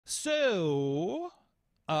So,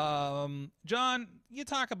 John, you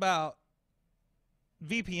talk about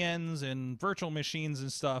VPNs and virtual machines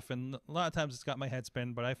and stuff, and a lot of times it's got my head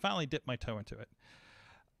spin, but I finally dipped my toe into it.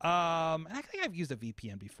 And I think I've used a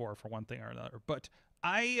VPN before for one thing or another, but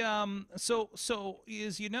so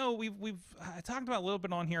as you know, we've I talked about a little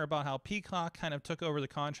bit on here about how Peacock kind of took over the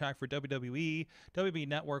contract for WWE. WWE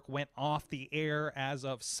Network went off the air as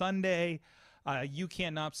of Sunday. You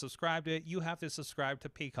cannot subscribe to it. You have to subscribe to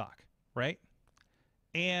Peacock, right?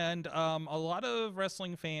 And a lot of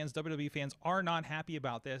wrestling fans, WWE fans, are not happy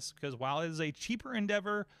about this because while it is a cheaper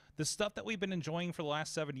endeavor, the stuff that we've been enjoying for the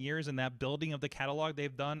last 7 years and that building of the catalog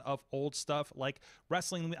they've done of old stuff like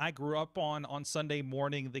wrestling I grew up on Sunday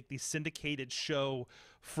morning, the syndicated show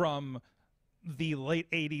from the late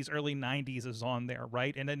 80s, early 90s is on there,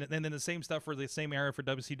 right? And then the same stuff for the same era for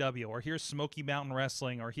WCW, or here's Smoky Mountain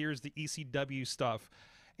Wrestling, or here's the ECW stuff.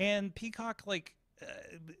 And Peacock, like,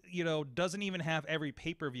 doesn't even have every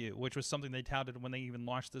pay-per-view, which was something they touted when they even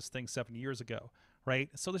launched this thing 7 years ago,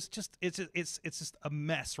 right? So there's just it's just a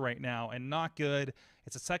mess right now and not good.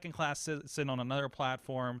 It's a second-class citizen on another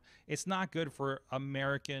platform. It's not good for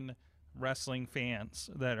American wrestling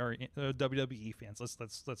fans that are WWE fans.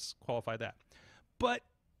 Let's qualify that. But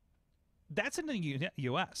that's in the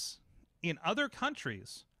U.S. In other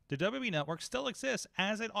countries, the WWE Network still exists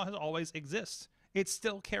as it has always exists. It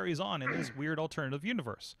still carries on in this weird alternative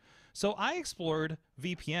universe. So I explored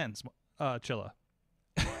VPNs, Chilla.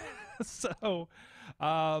 so,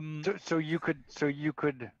 so you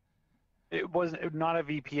could. It wasn't not a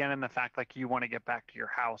VPN in the fact like you want to get back to your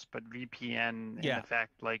house, but VPN in the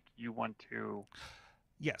fact like you want to.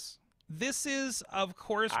 Yes. This is, of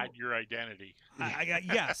course, hide your identity.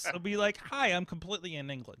 Yes, it'll be like, "Hi, I'm completely in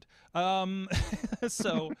England."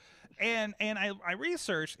 So, and I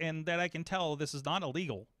researched, and that I can tell this is not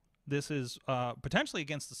illegal. This is potentially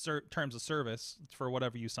against the terms of service for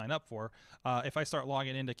whatever you sign up for. If I start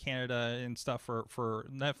logging into Canada and stuff for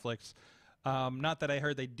Netflix. Not that I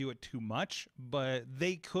heard they do it too much, but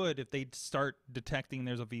they could, if they start detecting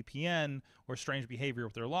there's a VPN or strange behavior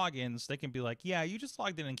with their logins, they can be like, yeah, you just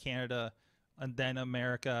logged in Canada and then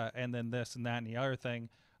America and then this and that and the other thing.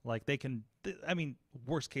 Like they can, I mean,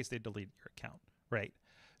 worst case, they delete your account, right?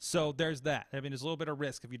 So there's that. I mean, there's a little bit of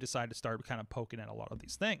risk if you decide to start kind of poking at a lot of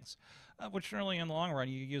these things, which really in the long run,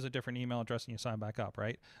 you use a different email address and you sign back up,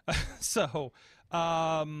 right? So,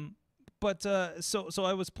 But so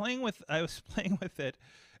I was playing with it,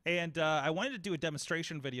 and I wanted to do a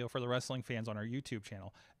demonstration video for the wrestling fans on our YouTube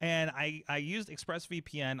channel, and I used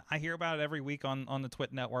ExpressVPN. I hear about it every week on the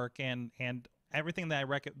Twit network, and everything that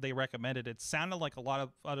they recommended, it sounded like a lot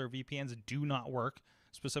of other VPNs do not work,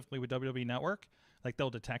 specifically with WWE Network, like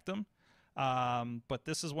they'll detect them. But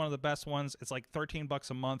this is one of the best ones. It's like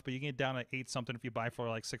 $13 a month, but you can get down to 8 something if you buy for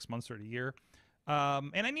like 6 months or a year.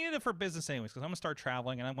 And I needed it for business anyways, because I'm going to start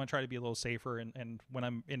traveling and I'm going to try to be a little safer. And when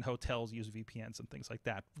I'm in hotels, use VPNs and things like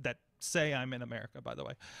that, that say I'm in America, by the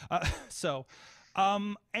way.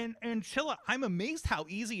 And Chilla, I'm amazed how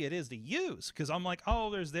easy it is to use, because I'm like,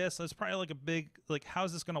 oh, there's this. There's probably like a big, like,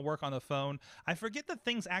 how's this going to work on the phone? I forget that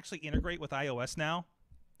things actually integrate with iOS now.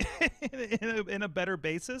 in a better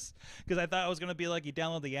basis, because I thought it was going to be like you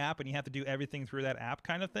download the app and you have to do everything through that app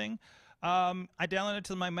kind of thing. I downloaded it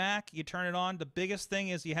to my Mac. You turn it on. The biggest thing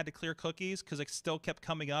is you had to clear cookies, because it still kept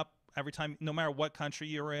coming up every time, no matter what country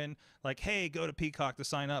you were in, like, hey, go to Peacock to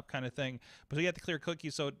sign up kind of thing. But you have to clear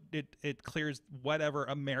cookies, so it clears whatever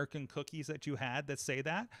American cookies that you had that say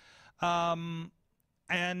that.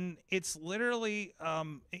 And it's literally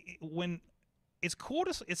when it's cool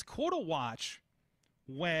to watch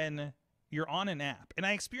when you're on an app. And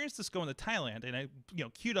I experienced this going to Thailand, and I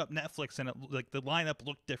queued up Netflix, and like the lineup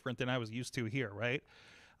looked different than I was used to here, right?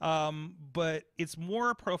 But it's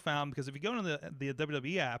more profound, because if you go into the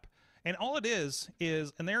WWE app, and all it is,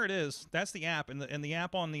 and there it is, that's the app, and the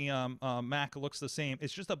app on the Mac looks the same.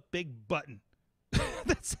 It's just a big button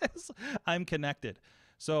that says I'm connected.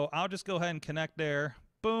 So I'll just go ahead and connect there.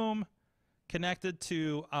 Boom. Connected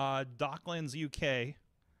to Docklands, UK.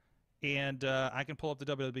 And I can pull up the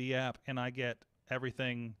WWE app, and I get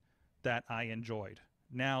everything that I enjoyed.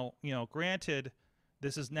 Now, granted,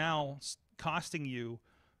 this is now costing you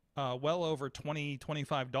well over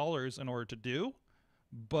 $25 in order to do.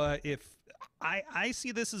 But if I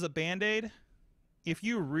see this as a Band-Aid, if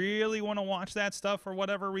you really want to watch that stuff for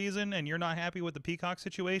whatever reason and you're not happy with the Peacock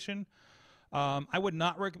situation, I would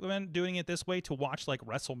not recommend doing it this way to watch like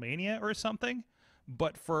WrestleMania or something.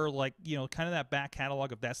 But for like, kind of that back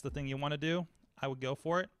catalog, if that's the thing you want to do, I would go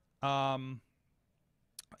for it. To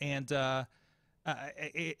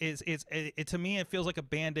me, it feels like a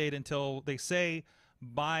Band-Aid until they say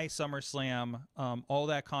by SummerSlam, all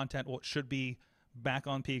that content should be back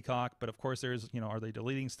on Peacock. But of course, there's, are they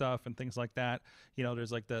deleting stuff and things like that?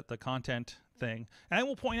 There's like the content thing. And I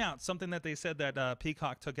will point out something that they said that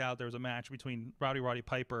Peacock took out. There was a match between Roddy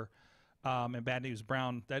Piper and Bad News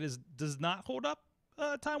Brown that does not hold up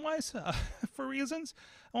time-wise for reasons.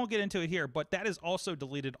 I won't get into it here, but that is also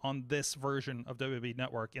deleted on this version of WWE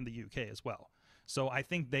Network in the UK as well. So I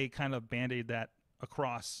think they kind of band-aid that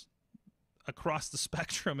across the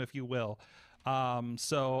spectrum, if you will.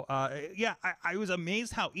 Yeah, I was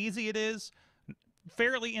amazed how easy it is.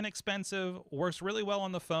 Fairly inexpensive, works really well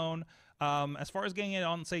on the phone. As far as getting it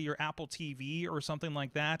on, say, your Apple TV or something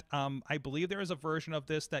like that, I believe there is a version of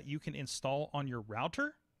this that you can install on your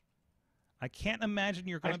router. I can't imagine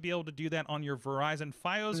you're going to be able to do that on your Verizon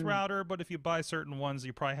Fios router, but if you buy certain ones,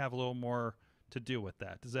 you probably have a little more to do with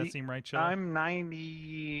that. Does that seem right, Joe? I'm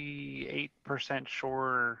 98%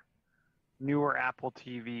 sure newer Apple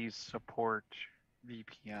TVs support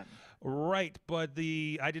VPN. Right, but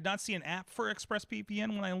I did not see an app for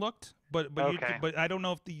ExpressVPN when I looked. But okay. But I don't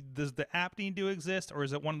know if does the app need to exist, or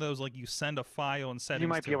is it one of those like you send a file and settings? You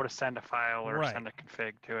might be able to send a file or send a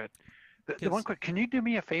config to it. The one quick, can you do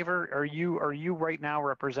me a favor? Are you right now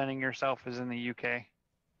representing yourself as in the UK?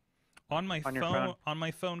 On my phone? On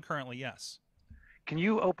my phone currently, yes. Can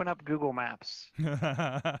you open up Google Maps?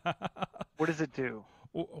 What does it do?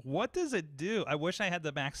 What does it do? I wish I had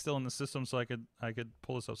the Mac still in the system so I could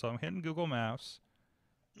pull this up. So I'm hitting Google Maps.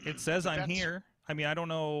 It says I'm here. I mean, I don't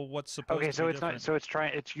know what's supposed to be so it's different. not. So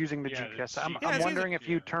it's using the GPS. I'm wondering if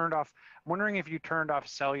you turned off. I'm wondering if you turned off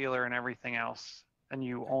cellular and everything else, and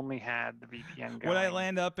you only had the VPN going. Would I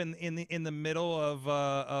land up in the middle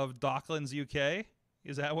of Docklands, UK?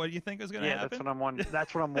 Is that what you think is going to happen? Yeah,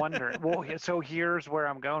 that's what I'm wondering. Well, so here's where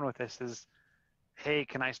I'm going with this is, hey,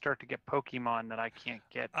 can I start to get Pokemon that I can't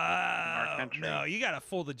get in our country? No, you got to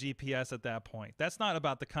fool the GPS at that point. That's not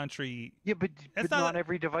about the country. Yeah, but not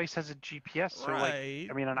every device has a GPS. So right.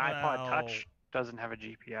 Like, I mean, an iPod Touch doesn't have a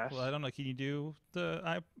GPS. Well, I don't know. Can you do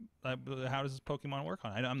how does this Pokemon work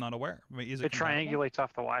on it? I'm not aware. I mean, is it triangulates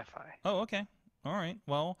off the Wi-Fi. Oh, okay. All right.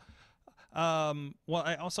 Well,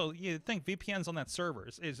 I also think VPNs on that server.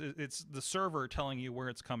 It's the server telling you where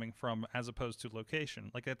it's coming from as opposed to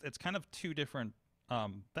location. Like it's kind of two different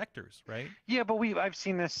vectors, right? Yeah, but I've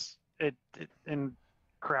seen this. And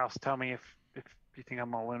Kraus, tell me if you think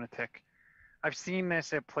I'm a lunatic. I've seen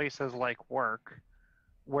this at places like work,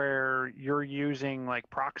 where you're using like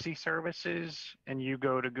proxy services, and you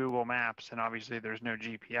go to Google Maps, and obviously there's no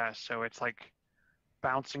GPS, so it's like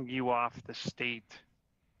bouncing you off the state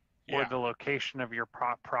or the location of your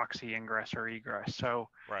proxy ingress or egress. So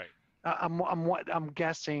right. I'm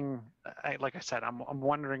guessing. Like I said, I'm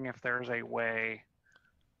wondering if there's a way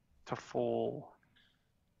to fool.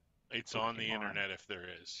 It's on the internet if there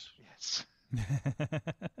is. Yes.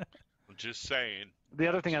 I'm just saying. The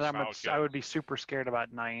other thing is I would be super scared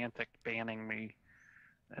about Niantic banning me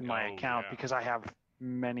in my account because I have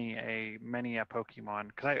many a Pokemon.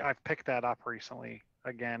 Because I've picked that up recently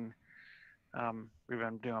again. We've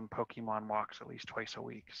been doing Pokemon walks at least twice a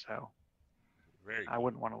week, so I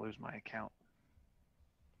wouldn't want to lose my account.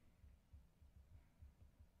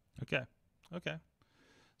 Okay.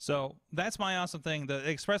 So that's my awesome thing. The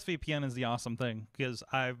ExpressVPN is the awesome thing because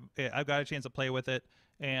I've got a chance to play with it,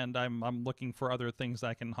 and I'm looking for other things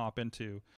I can hop into.